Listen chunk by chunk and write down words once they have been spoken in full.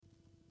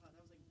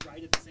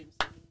right at the same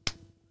second.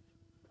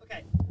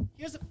 Okay,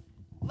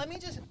 let me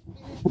just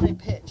finish my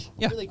pitch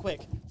really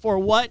quick for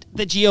what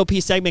the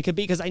GOP segment could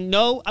be, because I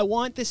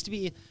want this to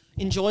be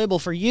enjoyable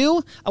for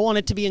you. I want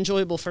it to be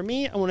enjoyable for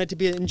me. I want it to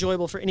be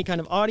enjoyable for any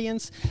kind of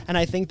audience. And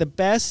I think the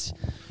best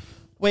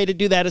way to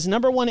do that is,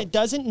 number one, it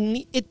doesn't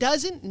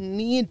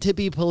need to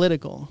be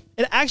political.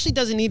 It actually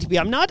doesn't need to be.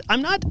 I'm not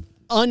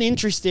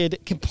uninterested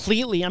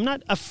completely. I'm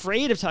not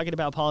afraid of talking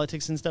about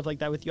politics and stuff like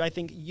that with you. I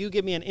think you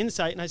give me an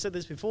insight, and I said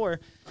this before,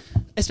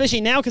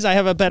 especially now because I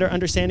have a better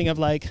understanding of,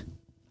 like,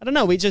 I don't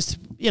know, we just,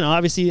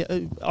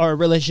 obviously our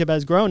relationship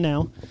has grown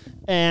now,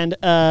 and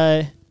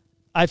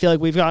I feel like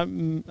we've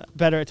gotten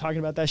better at talking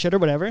about that shit or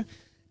whatever.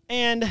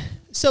 And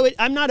so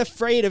I'm not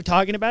afraid of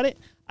talking about it.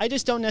 I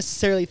just don't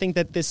necessarily think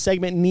that this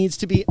segment needs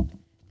to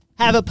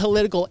have a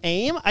political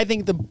aim. I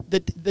think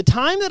the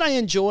time that I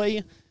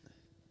enjoy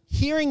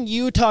hearing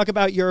you talk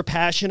about your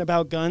passion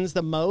about guns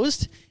the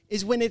most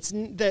is when it's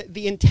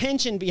the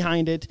intention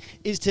behind it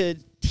is to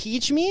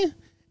teach me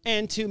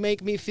and to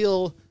make me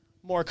feel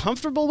more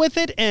comfortable with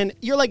it. And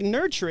you're like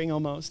nurturing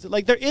almost.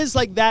 Like there is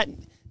like that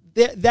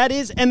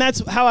is, and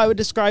that's how I would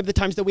describe the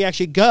times that we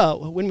actually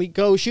go. When we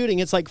go shooting,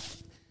 it's like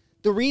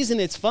the reason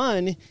it's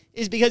fun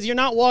is because you're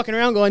not walking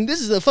around going, this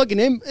is a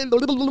fucking,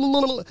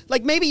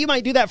 like maybe you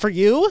might do that for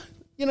you.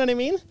 You know what I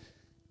mean?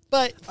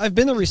 But I've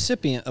been the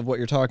recipient of what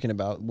you're talking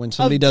about when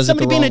somebody does it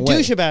the wrong way. Somebody being a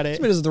douche about it.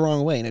 Somebody does it the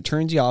wrong way, and it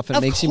turns you off, and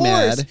it makes you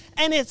mad.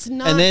 And it's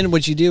not. And then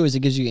what you do is it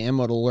gives you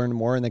ammo to learn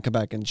more, and then come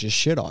back and just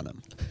shit on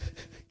them.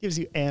 Gives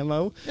you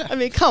ammo? Yeah. I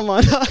mean, come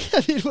on.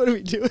 I mean, what are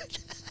we doing?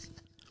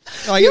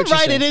 Oh, you're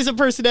right, it is a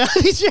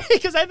personality trait,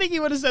 because I think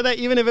you would have said that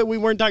even if we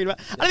weren't talking about.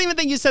 I don't even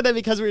think you said that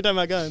because we were talking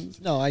about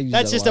guns. No, I use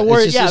that's that just a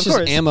word. It's of just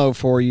course. Ammo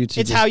for you to.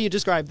 It's how you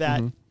describe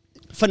that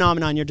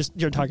phenomenon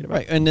you're talking about.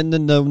 Right, and then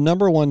the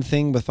number one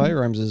thing with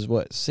firearms is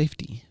what?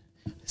 Safety.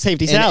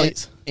 Safety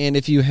sallies. And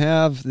if you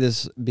have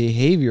this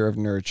behavior of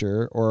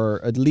nurture,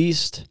 or at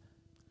least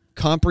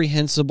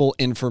comprehensible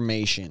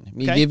information,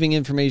 giving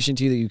information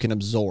to you that you can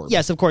absorb.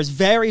 Yes, of course,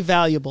 very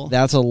valuable.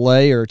 That's a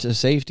layer to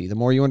safety. The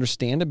more you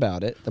understand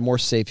about it, the more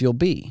safe you'll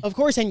be. Of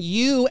course, and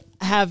you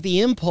have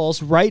the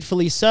impulse,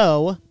 rightfully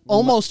so,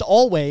 almost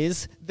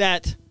always,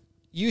 that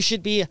you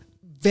should be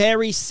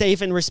very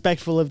safe and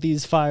respectful of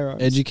these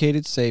firearms.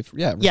 Educated, safe,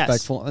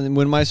 respectful. Yes. And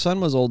when my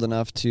son was old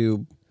enough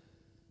to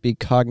be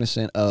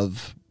cognizant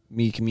of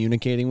me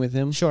communicating with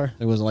him, sure,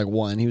 it wasn't like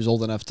one. He was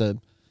old enough to.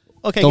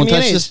 Okay, don't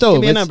touch the stove.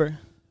 Give me a number.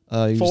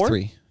 He 4? was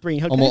 3. 3.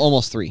 Okay.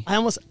 Almost 3. I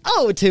almost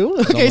 2.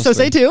 Okay, so 3.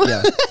 Say 2.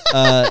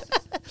 Yeah.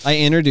 I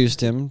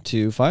introduced him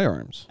to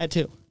firearms at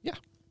 2. Yeah.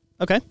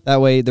 Okay.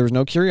 That way, there was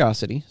no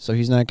curiosity, so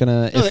he's not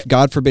gonna. If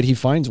God forbid he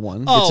finds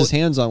one, gets his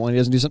hands on one, he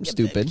doesn't do something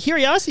stupid.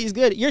 Curiosity is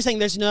good. You're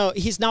saying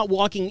he's not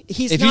walking.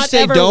 He's if not you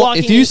say ever don't,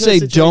 walking if you into say a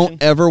situation.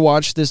 don't ever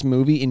watch this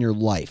movie in your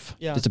life,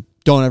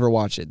 don't ever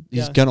watch it.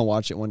 He's gonna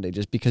watch it one day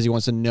just because he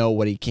wants to know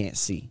what he can't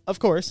see. Of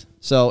course.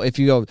 So if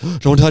you go,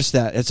 don't touch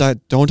that. It's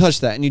not. Don't touch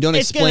that, and you don't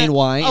explain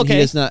why, and he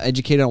is not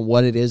educated on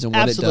what it is and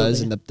what it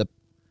does, and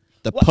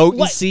the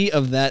potency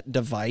of that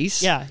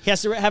device. Yeah, he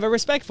has to have a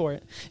respect for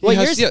it.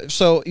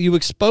 So you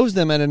expose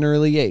them at an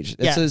early age.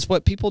 It's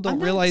what people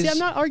don't realize. See, I'm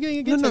not arguing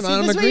against No,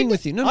 I'm agreeing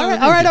with you. All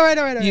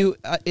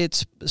right.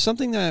 It's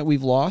something that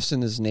we've lost in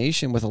this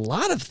nation with a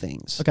lot of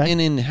things. Okay. And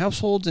in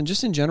households and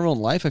just in general in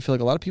life, I feel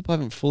like a lot of people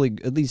haven't fully,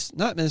 at least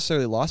not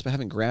necessarily lost, but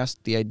haven't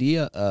grasped the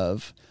idea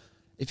of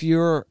if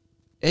you're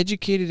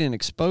educated and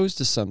exposed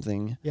to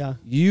something,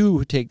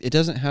 it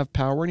doesn't have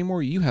power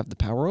anymore. You have the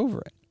power over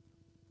it.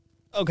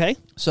 Okay.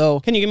 So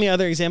can you give me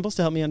other examples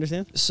to help me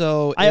understand?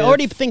 So I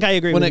already think I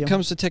agree with you. When it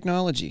comes to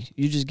technology,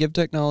 you just give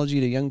technology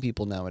to young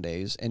people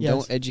nowadays and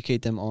don't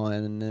educate them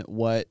on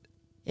what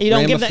you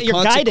don't give that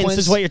your guidance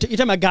is what you're talking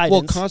about guidance.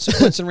 Well,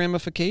 consequence and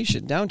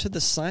ramification down to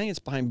the science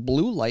behind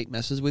blue light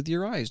messes with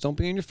your eyes. Don't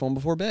be on your phone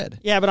before bed.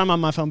 Yeah, but I'm on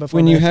my phone before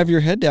when bed. you have your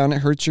head down, it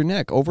hurts your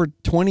neck. Over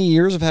 20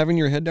 years of having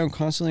your head down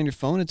constantly on your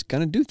phone, it's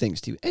going to do things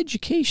to you.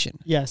 Education.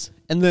 Yes.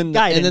 And then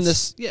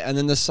guidance. And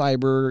then the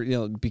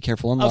cyber, be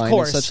careful online of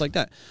course. and such like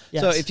that.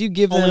 Yes. So if you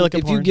give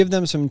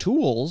them some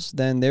tools,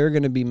 then they're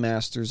going to be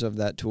masters of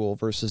that tool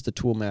versus the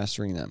tool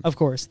mastering them. Of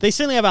course. They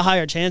certainly have a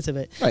higher chance of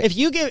it. Right. If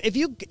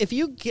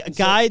you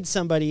guide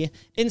somebody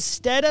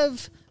instead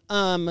of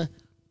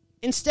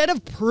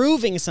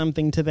proving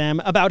something to them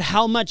about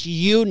how much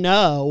you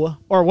know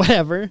or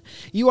whatever,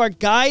 you are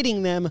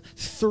guiding them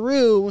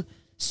through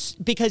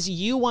because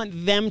you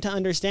want them to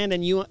understand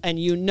and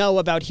you know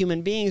about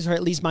human beings, or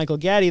at least Michael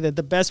Gaddy, that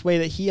the best way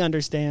that he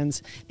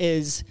understands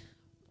is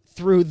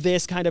through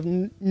this kind of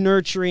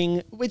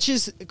nurturing, which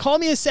is call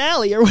me a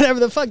Sally or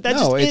whatever the fuck.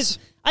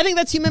 I think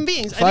that's human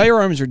beings.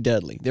 Firearms are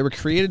deadly. They were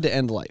created to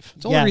end life.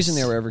 It's the only reason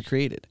they were ever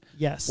created.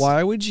 Yes.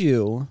 Why would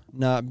you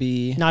not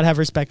have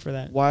respect for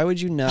that? Why would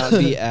you not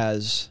be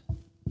as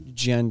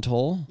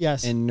gentle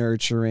and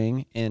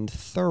nurturing and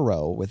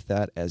thorough with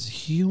that as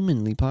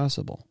humanly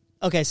possible?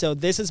 Okay, so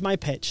this is my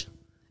pitch,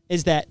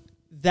 is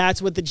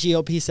that's what the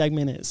GOP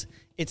segment is.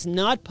 It's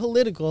not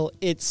political.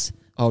 It's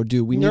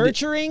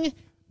nurturing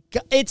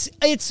it's.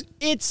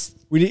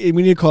 We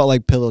need to call it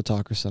like pillow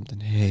talk or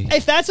something. Hey,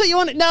 if that's what you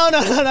want,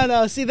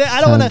 no. See that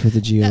I don't want to for the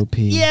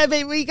GOP. Yeah,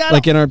 but we got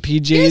like in our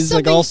PJs,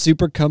 like all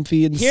super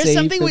comfy and here's safe. Here's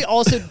something we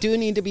also do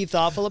need to be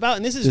thoughtful about,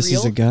 and this is real. This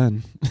is a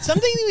gun.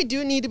 Something that we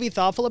do need to be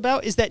thoughtful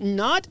about is that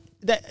not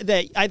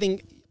that I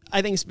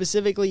think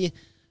specifically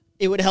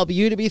it would help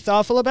you to be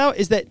thoughtful about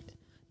is that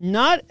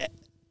not.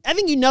 I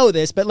think you know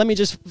this, but let me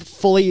just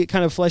fully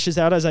kind of flesh this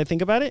out as I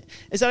think about it,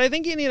 is that I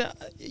think you need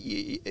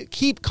to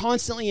keep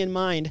constantly in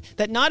mind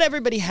that not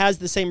everybody has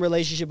the same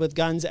relationship with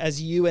guns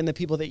as you and the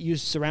people that you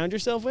surround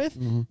yourself with.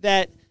 Mm-hmm.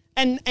 That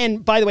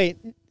and by the way,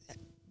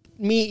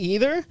 me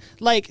either.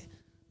 Like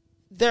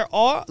there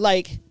are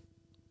like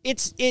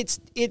it's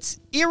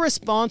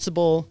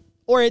irresponsible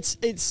or it's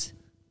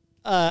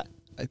I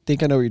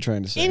think I know what you're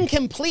trying to say.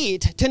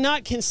 Incomplete to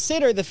not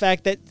consider the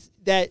fact that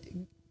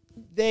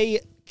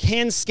they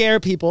can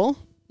scare people.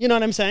 You know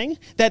what I'm saying?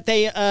 That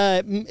they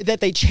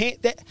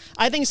change. That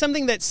I think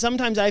something that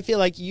sometimes I feel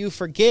like you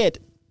forget,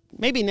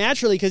 maybe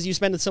naturally because you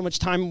spend so much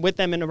time with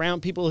them and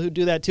around people who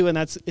do that too, and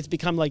it's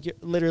become like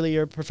literally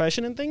your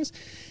profession and things,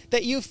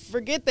 that you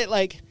forget that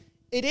like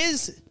it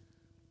is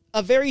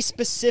a very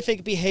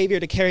specific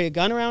behavior to carry a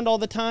gun around all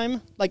the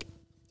time. Like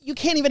you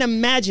can't even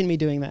imagine me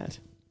doing that.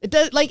 It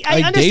does. Like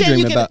I understand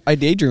I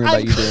daydream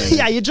about you doing it.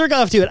 Yeah, you jerk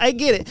off to it. I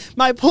get it.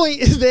 My point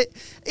is that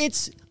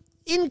it's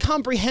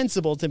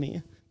incomprehensible to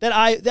me that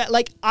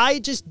I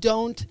just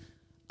don't.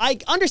 I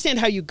understand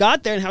how you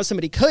got there and how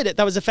somebody could.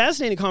 That was a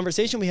fascinating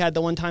conversation we had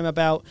the one time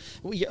about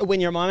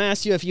when your mom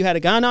asked you if you had a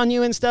gun on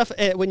you and stuff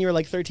when you were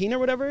like 13 or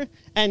whatever,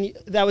 and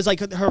that was like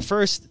her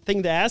first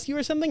thing to ask you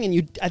or something, and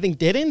you I think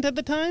didn't at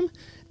the time,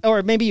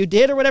 or maybe you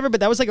did or whatever. But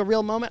that was like a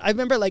real moment. I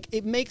remember like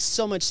it makes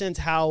so much sense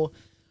how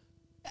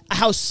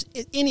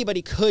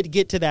anybody could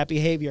get to that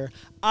behavior.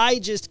 I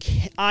just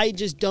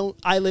don't.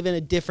 I live in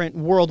a different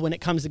world when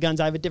it comes to guns.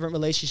 I have a different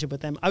relationship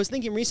with them. I was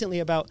thinking recently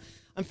about,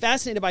 I'm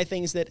fascinated by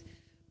things that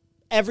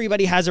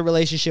everybody has a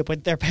relationship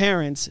with their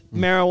parents.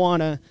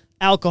 Marijuana,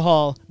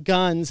 alcohol,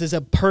 guns is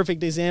a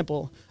perfect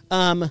example.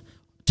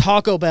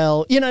 Taco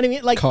Bell, you know what I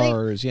mean? Like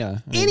cars, anything,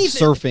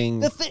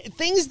 surfing. The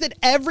things that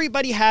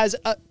everybody has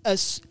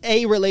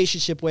a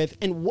relationship with,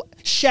 and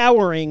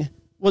showering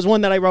was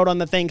one that I wrote on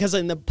the thing because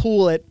in the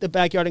pool at the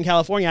backyard in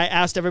California, I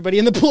asked everybody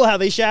in the pool how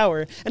they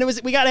shower, and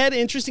we had an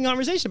interesting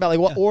conversation about like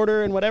what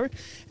order and whatever.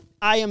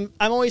 I'm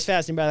always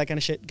fascinated by that kind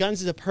of shit.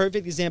 Guns is a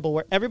perfect example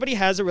where everybody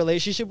has a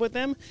relationship with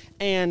them,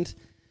 and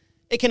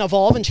it can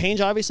evolve and change,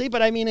 obviously.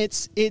 But I mean,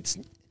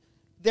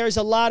 there's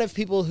a lot of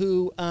people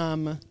who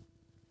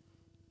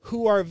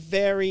are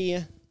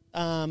very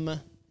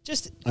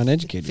just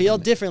uneducated, feel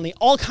differently,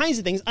 all kinds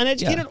of things,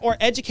 uneducated or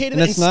educated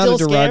and still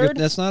scared.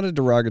 That's not a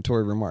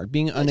derogatory remark.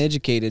 Being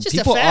uneducated, just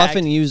people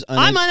often use.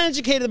 I'm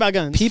uneducated about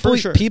guns.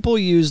 People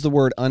use the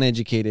word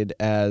uneducated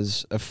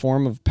as a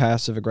form of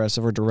passive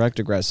aggressive or direct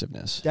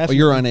aggressiveness. Definitely. Or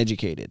you're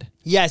uneducated.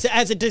 Yes,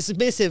 as a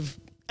dismissive.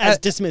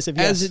 Dismissive.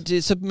 Yes. As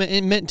it's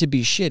meant to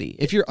be shitty.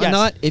 If you're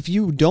not, if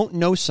you don't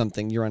know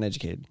something, you're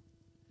uneducated.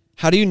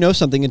 How do you know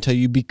something until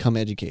you become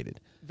educated?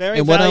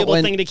 Very valuable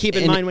thing to keep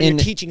in mind when you're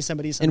teaching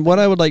somebody something. And what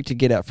I would like to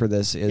get at for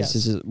this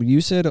is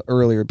you said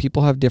earlier,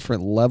 people have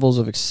different levels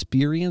of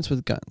experience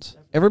with guns.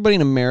 Everybody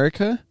in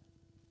America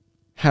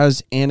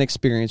has an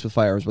experience with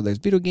firearms, whether it's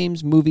video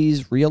games,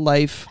 movies, real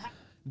life,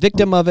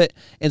 victim of it.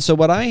 And so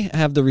what I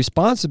have the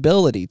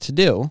responsibility to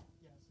do,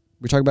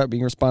 we're talking about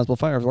being responsible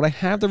firearms, what I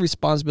have the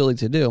responsibility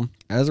to do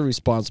as a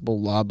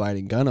responsible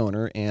law-abiding gun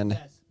owner and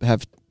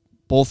have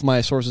both my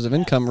sources of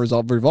income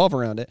revolve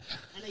around it,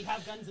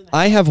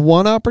 I have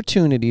one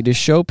opportunity to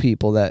show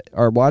people that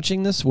are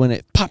watching this when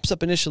it pops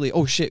up initially,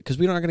 oh shit, because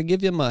we're not going to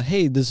give them a,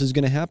 hey, this is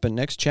going to happen.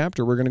 Next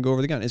chapter, we're going to go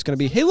over the gun. It's going to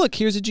be, hey, look,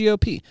 here's a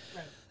GOP.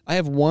 Right. I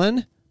have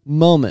one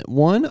moment,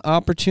 one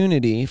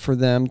opportunity for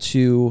them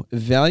to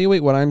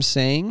evaluate what I'm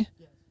saying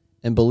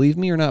and believe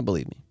me or not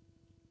believe me.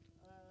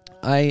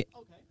 I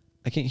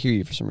can't hear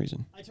you for some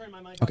reason. I turned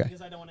my mic off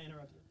because I don't want to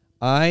interrupt you.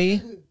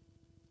 I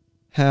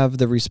have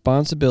the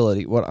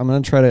responsibility. What I'm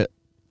going to try to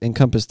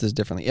encompass this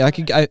differently.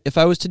 If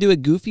I was to do a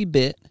goofy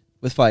bit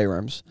with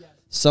firearms,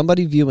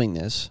 somebody viewing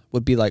this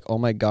would be like, oh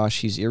my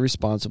gosh, he's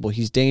irresponsible,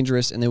 he's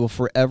dangerous, and they will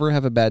forever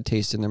have a bad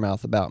taste in their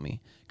mouth about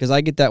me. Because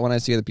I get that when I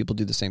see other people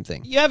do the same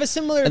thing. You have a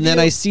similar And then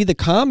I see the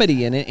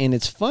comedy in it, and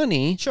it's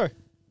funny. Sure.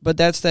 But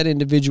that's that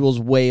individual's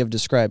way of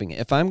describing it.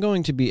 If I'm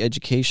going to be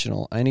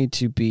educational, I need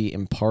to be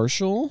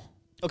impartial.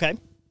 Okay.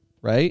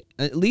 Right?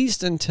 At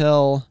least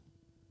until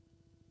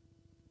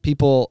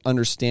people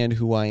understand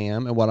who I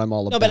am and what I'm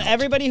all about. No, but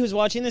everybody who's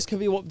watching this could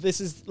be, this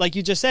is, like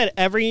you just said,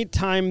 every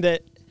time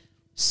that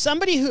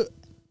somebody who...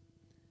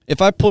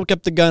 If I pick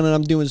up the gun and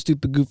I'm doing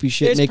stupid, goofy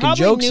shit, making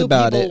jokes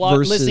about it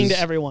versus... listening to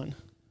everyone.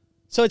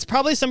 So it's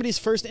probably somebody's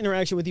first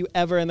interaction with you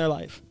ever in their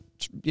life.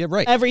 Yeah,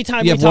 right. Every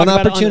time you we have one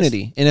talk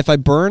opportunity, and if I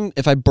burn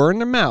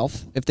their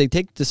mouth, if they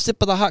take the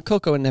sip of the hot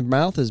cocoa and their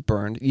mouth is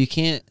burned, you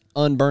can't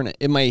unburn it.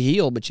 It might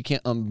heal, but you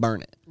can't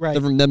unburn it. Right.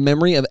 The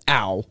memory of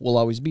ow will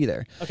always be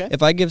there. Okay.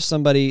 If I give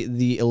somebody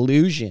the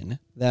illusion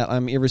that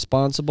I'm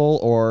irresponsible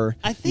or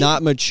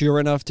not mature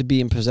enough to be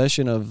in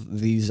possession of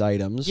these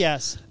items,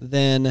 yes,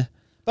 then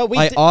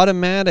I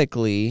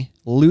automatically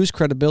lose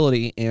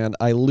credibility and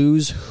I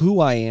lose who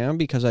I am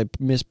because I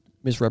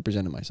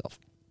misrepresented myself.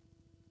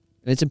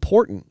 And it's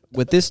important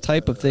with this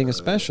type of thing,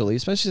 especially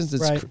since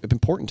it's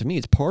important to me.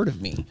 It's part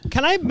of me.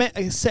 Can I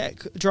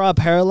draw a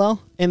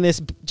parallel in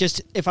this,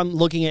 just if I'm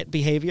looking at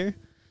behavior?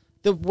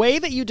 The way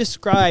that you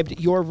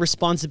described your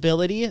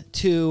responsibility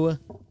to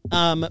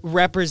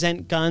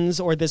represent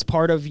guns or this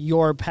part of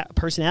your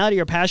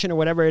personality or passion or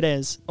whatever it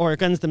is, or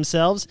guns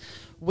themselves,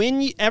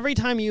 every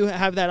time you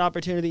have that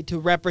opportunity to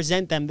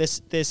represent them,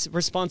 this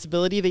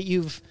responsibility that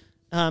you've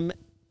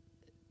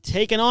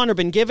taken on or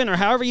been given, or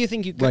however you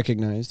think you could.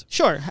 Recognized.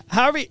 Sure.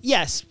 However,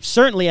 yes,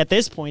 certainly at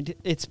this point,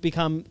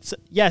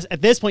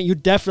 at this point, you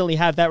definitely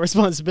have that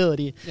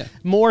responsibility. Yeah.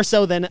 More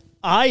so than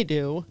I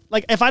do.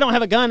 Like, if I don't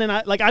have a gun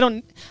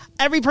and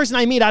every person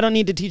I meet, I don't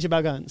need to teach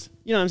about guns.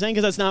 You know what I'm saying?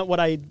 Because that's not what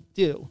I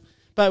do.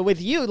 But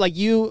with you, like,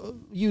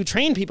 you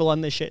train people on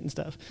this shit and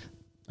stuff.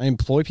 I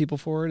employ people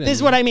for it. This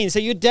is what I mean. So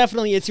you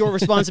definitely, it's your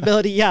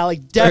responsibility. Yeah,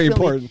 like, definitely. Very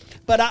important.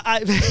 But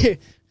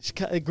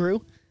it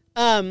grew.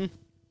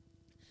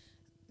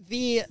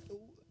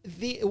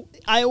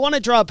 I want to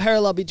draw a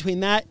parallel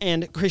between that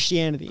and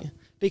Christianity,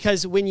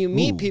 because when you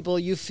meet people,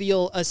 you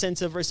feel a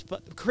sense of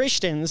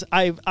Christians.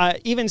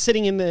 Even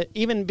being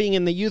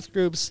in the youth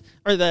groups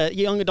or the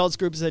young adults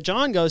groups that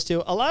John goes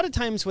to, a lot of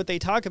times what they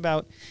talk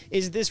about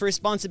is this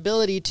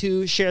responsibility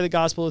to share the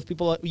gospel with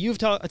people. You've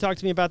talked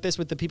to me about this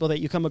with the people that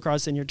you come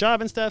across in your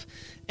job and stuff,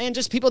 and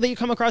just people that you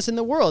come across in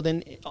the world.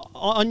 And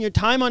on your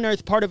time on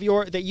earth, part of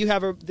that you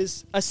have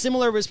a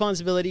similar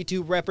responsibility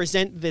to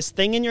represent this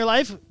thing in your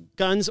life,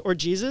 guns or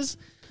Jesus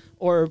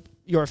or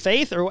your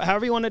faith or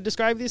however you want to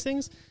describe these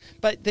things.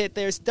 But that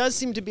there does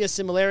seem to be a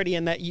similarity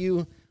in that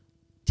you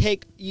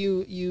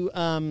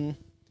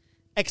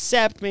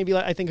accept, maybe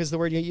I think is the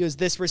word you use,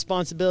 this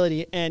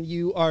responsibility, and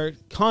you are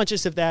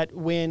conscious of that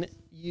when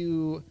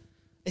you,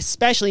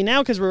 especially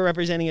now because we're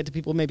representing it to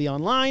people maybe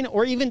online,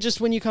 or even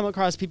just when you come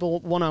across people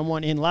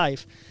one-on-one in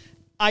life.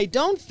 I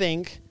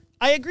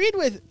agreed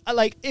with,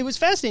 it was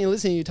fascinating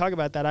listening to you talk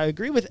about that. I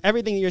agree with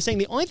everything that you're saying.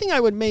 The only thing I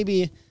would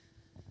maybe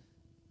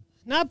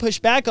not push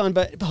back on,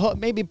 but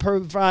maybe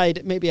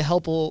provide maybe a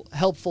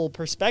helpful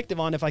perspective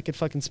on, if I could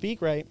fucking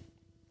speak right,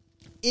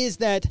 is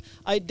that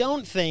I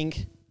don't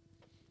think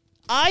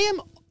I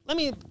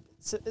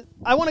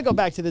want to go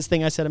back to this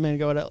thing I said a minute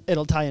ago.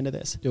 It'll tie into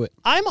this. Do it.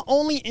 I'm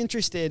only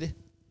interested.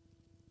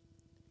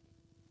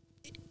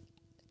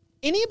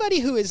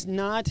 Anybody who is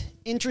not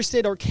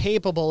interested or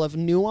capable of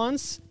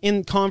nuance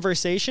in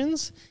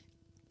conversations,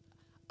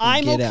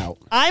 I'm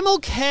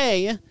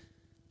okay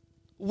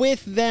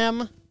with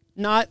them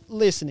not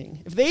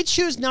listening. If they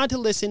choose not to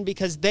listen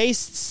because they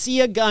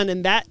see a gun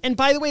and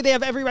by the way, they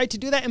have every right to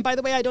do that. And by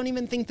the way, I don't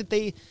even think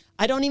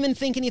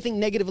anything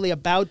negatively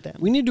about them.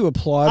 We need to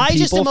applaud people. I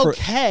just am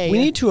okay. We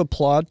need to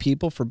applaud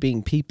people for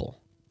being people.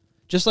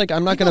 Just like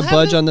I'm not going to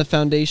budge on the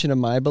foundation of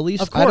my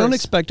beliefs, I don't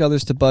expect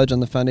others to budge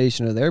on the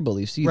foundation of their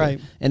beliefs either. Right.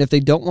 And if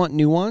they don't want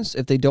nuance,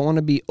 if they don't want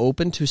to be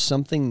open to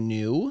something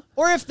new,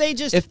 or if they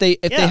just if they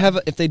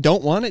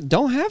don't want it,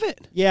 don't have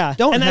it. Yeah,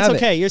 and that's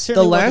okay. You're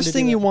certainly the last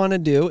thing you want to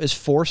do is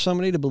force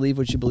somebody to believe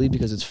what you believe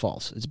because it's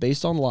false. It's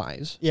based on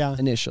lies. Yeah.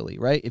 Initially,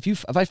 right?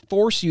 If I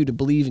force you to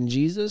believe in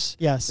Jesus,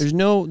 yes, there's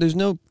no.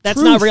 That's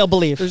proof. not real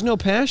belief. There's no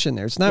passion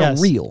there. It's not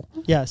real.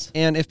 Yes.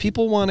 And if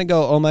people want to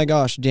go, oh my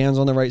gosh, Dan's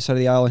on the right side of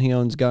the aisle and he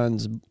owns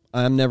guns,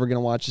 I'm never going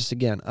to watch this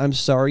again. I'm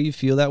sorry you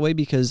feel that way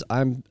because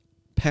I'm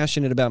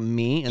passionate about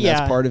me and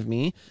that's part of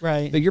me.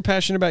 Right. But you're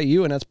passionate about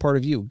you and that's part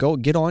of you. Go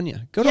get on you.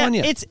 Go on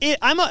you.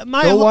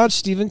 Go watch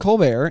Stephen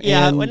Colbert.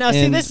 Yeah. No. Okay. I'm going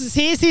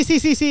to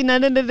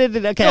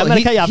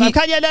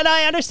cut you off.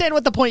 I understand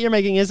what the point you're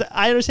making is.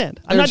 I understand.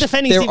 I'm not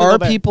defending Stephen Colbert.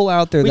 There are people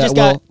out there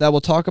that will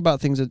talk about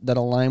things that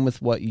align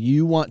with what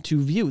you want to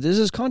view. This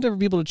is content for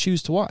people to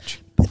choose to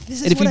watch.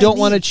 And if you don't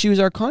want to choose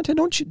our content,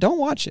 don't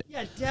watch it.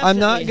 Yeah, definitely. I'm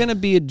not going to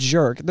be a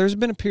jerk. There's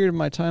been a period of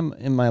my time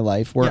in my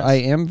life where I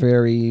am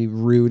very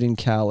rude and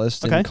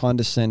calloused and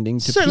condescending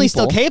to certainly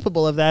people. Still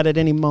capable of that at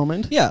any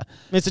moment. Yeah.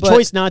 It's a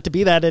choice not to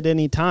be that at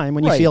any time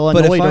when you feel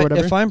annoyed or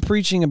whatever. If I'm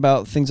preaching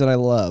about things that I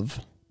love,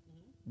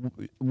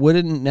 would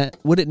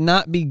it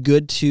not be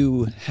good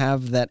to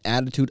have that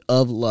attitude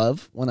of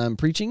love when I'm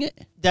preaching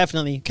it?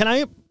 Definitely.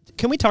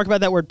 Can we talk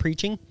about that word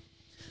preaching?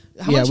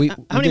 How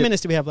many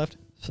minutes do we have left?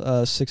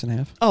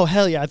 6.5. Oh,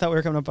 hell yeah. I thought we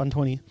were coming up on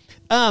 20.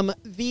 Put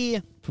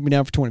me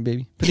down for 20,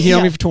 baby. Put the heat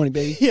on me for 20,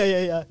 baby.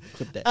 Yeah.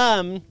 Clip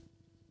that.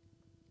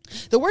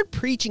 The word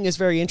preaching is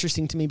very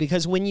interesting to me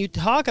because when you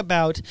talk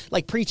about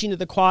like preaching to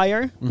the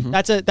choir,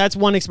 that's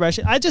one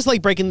expression. I just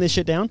like breaking this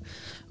shit down.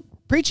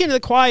 Preaching to the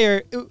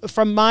choir,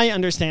 from my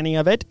understanding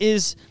of it,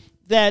 is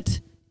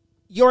that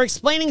you're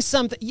explaining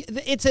something.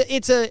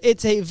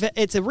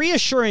 It's a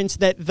reassurance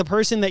that the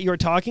person that you're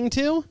talking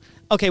to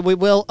Okay, we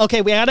will.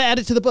 Okay, we got to add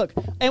it to the book.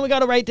 And we got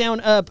to write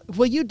down,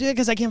 will you do it?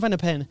 Because I can't find a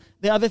pen.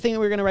 The other thing that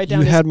we're going to write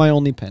down is... You had my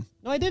only pen.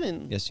 No, I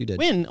didn't. Yes, you did.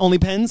 When? Only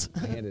pens?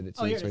 I handed it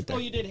to you. It's right there. Oh,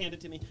 you did hand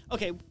it to me.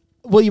 Okay,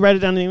 will you write it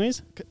down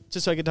anyways?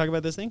 Just so I can talk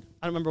about this thing?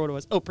 I don't remember what it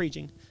was. Oh,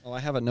 preaching. Oh, I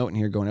have a note in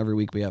here going every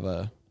week we have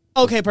a...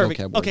 Okay, perfect.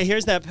 Okay,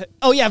 here's that.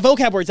 Oh, yeah,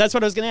 vocab words. That's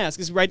what I was going to ask.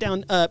 Is write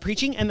down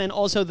preaching, and then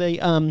also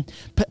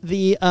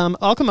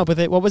I'll come up with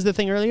it. What was the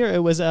thing earlier?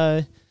 It was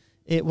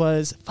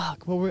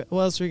fuck. What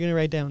else were we going to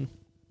write down?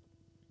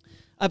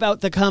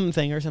 About the cum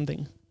thing or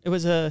something. It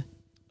was a...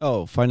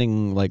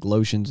 finding like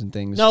lotions and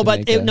things. No,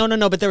 but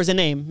but there was a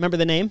name. Remember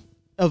the name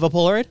of a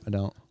Polaroid? I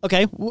don't.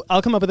 Okay,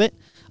 I'll come up with it.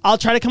 I'll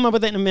try to come up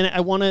with it in a minute.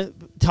 I want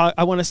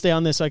to stay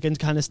on this so I can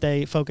kind of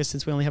stay focused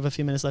since we only have a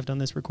few minutes left on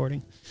this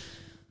recording.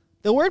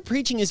 The word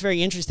preaching is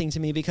very interesting to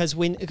me because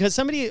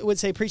somebody would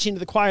say preaching to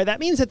the choir, that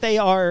means that they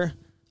are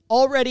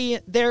already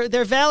they're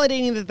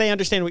validating that they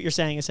understand what you're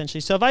saying essentially.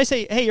 So if I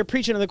say, "Hey, you're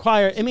preaching to the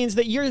choir," it means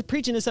that you're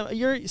preaching to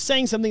you're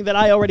saying something that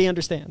I already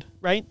understand,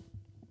 right?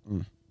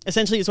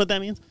 Essentially, is what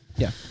that means.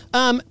 Yeah.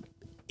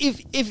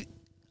 If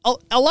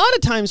a lot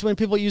of times when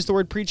people use the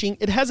word preaching,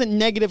 it has a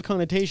negative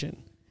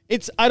connotation.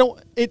 It's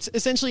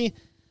essentially.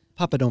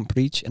 Papa don't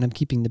preach, and I'm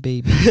keeping the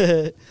baby.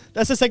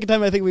 That's the second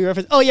time I think we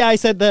referenced. Oh yeah, I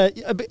said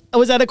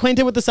was that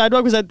acquainted with the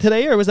sidewalk? Was that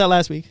today or was that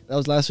last week? That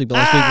was last week. But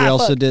last week we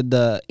also did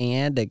the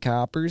and a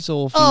copper's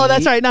old feet. Oh,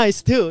 that's right.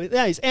 Nice too.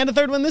 Nice. And a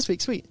third one this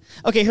week. Sweet.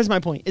 Okay, here's my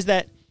point: is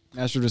that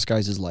Master of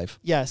Disguise is life.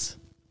 Yes.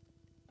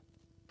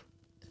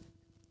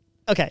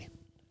 Okay.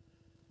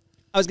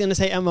 I was gonna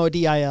say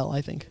MODIL.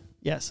 I think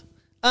yes.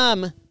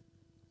 Fuck,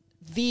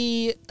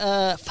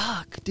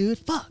 dude.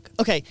 Fuck.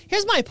 Okay.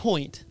 Here's my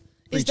point.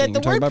 Is that the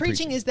word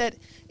preaching is that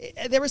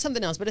there was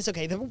something else, but it's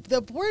okay.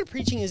 The word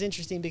preaching is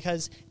interesting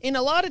because in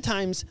a lot of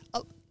times,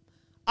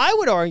 I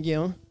would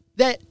argue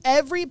that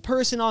every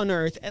person on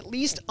earth at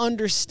least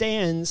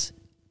understands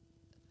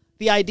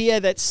the idea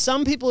that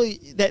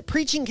that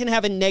preaching can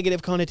have a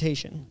negative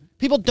connotation.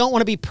 People don't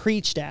want to be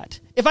preached at.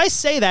 If I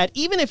say that,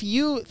 even if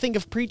you think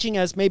of preaching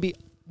as maybe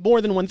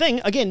more than one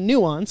thing, again,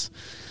 nuance.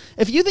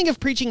 If you think of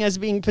preaching as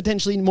being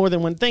potentially more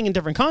than one thing in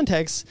different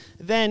contexts,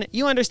 then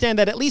you understand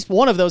that at least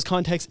one of those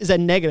contexts is a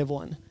negative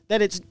one.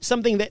 That it's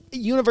something that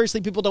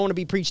universally people don't want to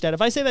be preached at.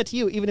 If I say that to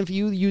you, even if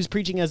you use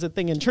preaching as a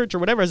thing in church or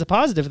whatever as a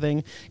positive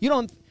thing,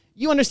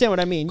 you understand what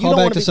I mean. Call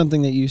back to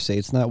something that you say.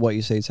 It's not what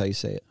you say, it's how you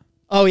say it.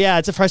 Oh yeah,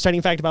 it's a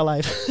frustrating fact about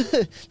life.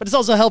 But it's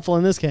also helpful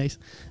in this case.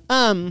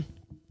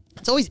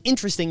 It's always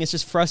interesting, it's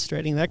just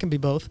frustrating. That can be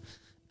both.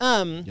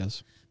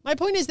 Yes. My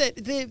point is that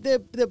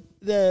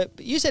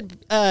you said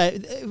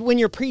when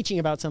you're preaching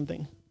about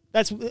something,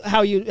 that's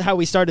how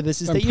we started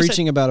this. I'm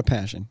preaching about a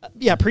passion.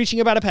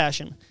 Preaching about a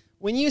passion.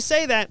 When you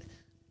say that,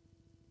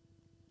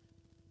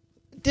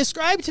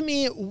 describe to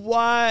me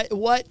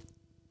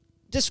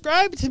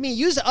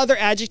use other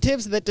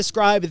adjectives that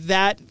describe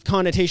that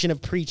connotation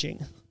of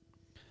preaching.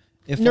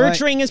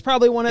 Nurturing is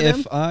probably one of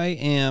them. If I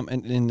am,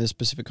 in this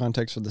specific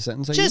context for the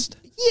sentence I used?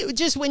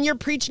 Just when you're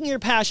preaching your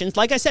passions,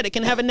 like I said, it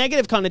can have a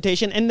negative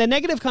connotation, and the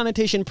negative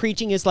connotation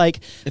preaching is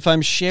like if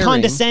I'm sharing,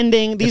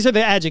 condescending. These are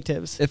the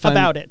adjectives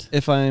about it.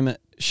 If I'm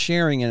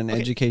sharing in an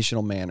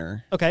educational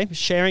manner. Okay,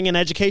 sharing and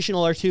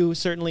educational are two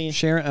certainly.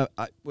 Sharing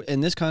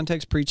in this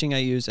context, preaching I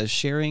use as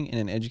sharing in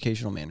an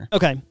educational manner.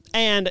 Okay,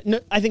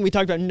 and I think we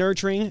talked about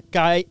nurturing,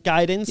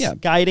 guidance,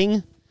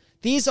 guiding.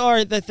 These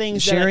are the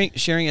things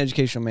sharing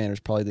educational manner is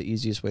probably the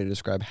easiest way to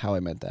describe how I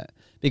meant that.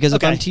 Because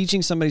if I'm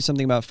teaching somebody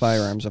something about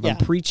firearms, if I'm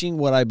preaching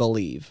what I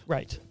believe,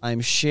 right,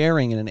 I'm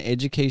sharing in an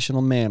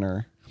educational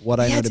manner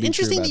what I know to be true about it's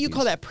interesting that you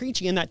call that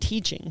preaching and not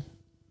teaching.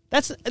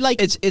 That's like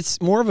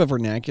it's more of a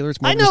vernacular.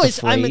 It's more. I know. Just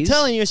a phrase. I'm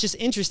telling you, it's just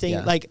interesting.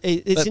 Yeah. Like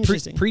it's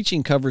interesting.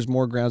 Preaching covers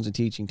more grounds than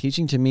teaching.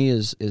 Teaching to me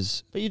is.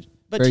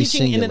 But teaching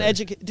singular. In an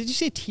did you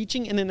say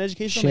teaching in an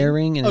educational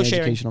sharing manner? In an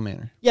educational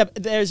manner. Yeah,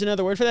 but there's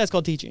another word for that. It's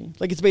called teaching.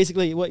 Like it's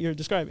basically what you're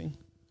describing.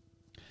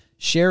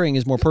 Sharing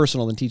is more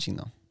personal than teaching,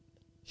 though.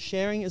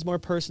 Sharing is more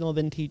personal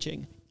than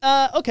teaching.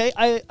 Okay,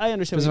 I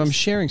understand. Because if I'm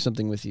sharing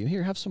something with you,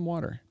 here, have some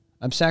water.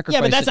 I'm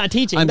sacrificing. Yeah, but that's not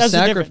teaching. That's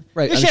different.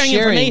 Right, you're sharing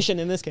information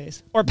in this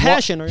case, or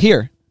passion.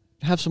 Here,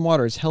 have some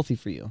water. It's healthy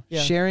for you. Yeah.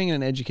 Sharing in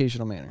an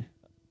educational manner.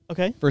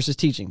 Okay. Versus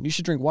teaching. You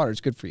should drink water.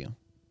 It's good for you.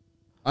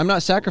 I'm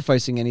not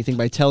sacrificing anything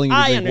by telling you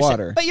to drink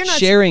water. But you're not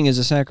sharing is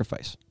a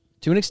sacrifice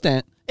to an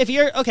extent. If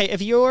you're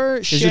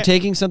because you're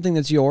taking something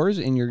that's yours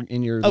and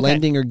you're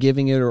lending or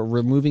giving it or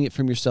removing it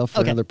from yourself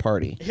for another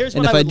party.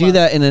 And if I do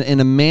that in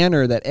a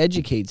manner that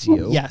educates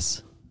you,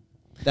 yes,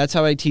 that's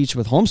how I teach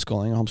with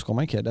homeschooling. I homeschool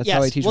my kid. That's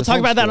how I teach. We'll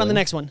talk about that on the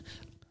next one.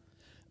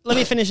 Let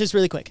me finish this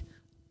really quick.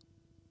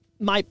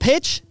 My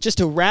pitch, just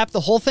to wrap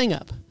the whole thing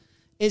up,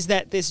 is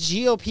that this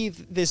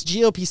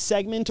GOP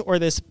segment or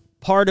this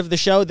part of the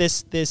show,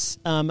 this is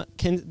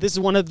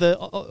one of the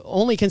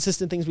only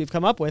consistent things we've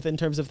come up with in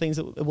terms of things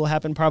that will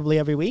happen probably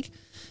every week,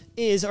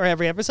 or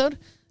every episode,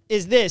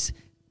 is this.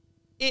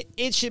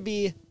 It should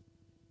be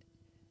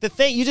the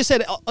thing you just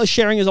said.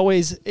 Sharing is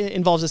always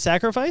involves a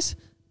sacrifice.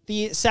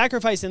 The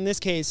sacrifice in this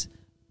case,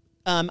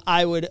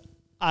 I would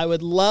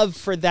love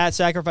for that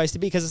sacrifice to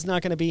be, because it's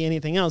not going to be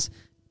anything else.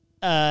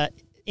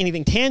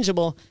 anything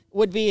tangible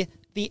would be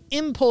the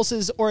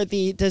impulses or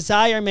the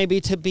desire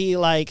maybe to be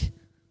like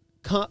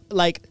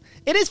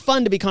it is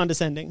fun to be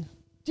condescending.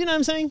 Do you know what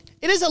I'm saying?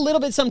 It is a little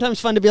bit sometimes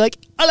fun to be like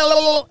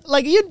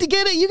you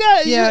get it, you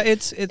got it. Yeah,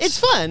 it's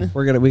fun.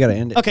 We gotta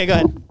end it. Okay, go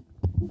ahead.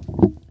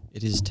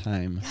 It is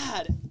time.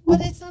 God,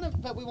 but it's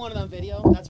not. But we want it on video. That's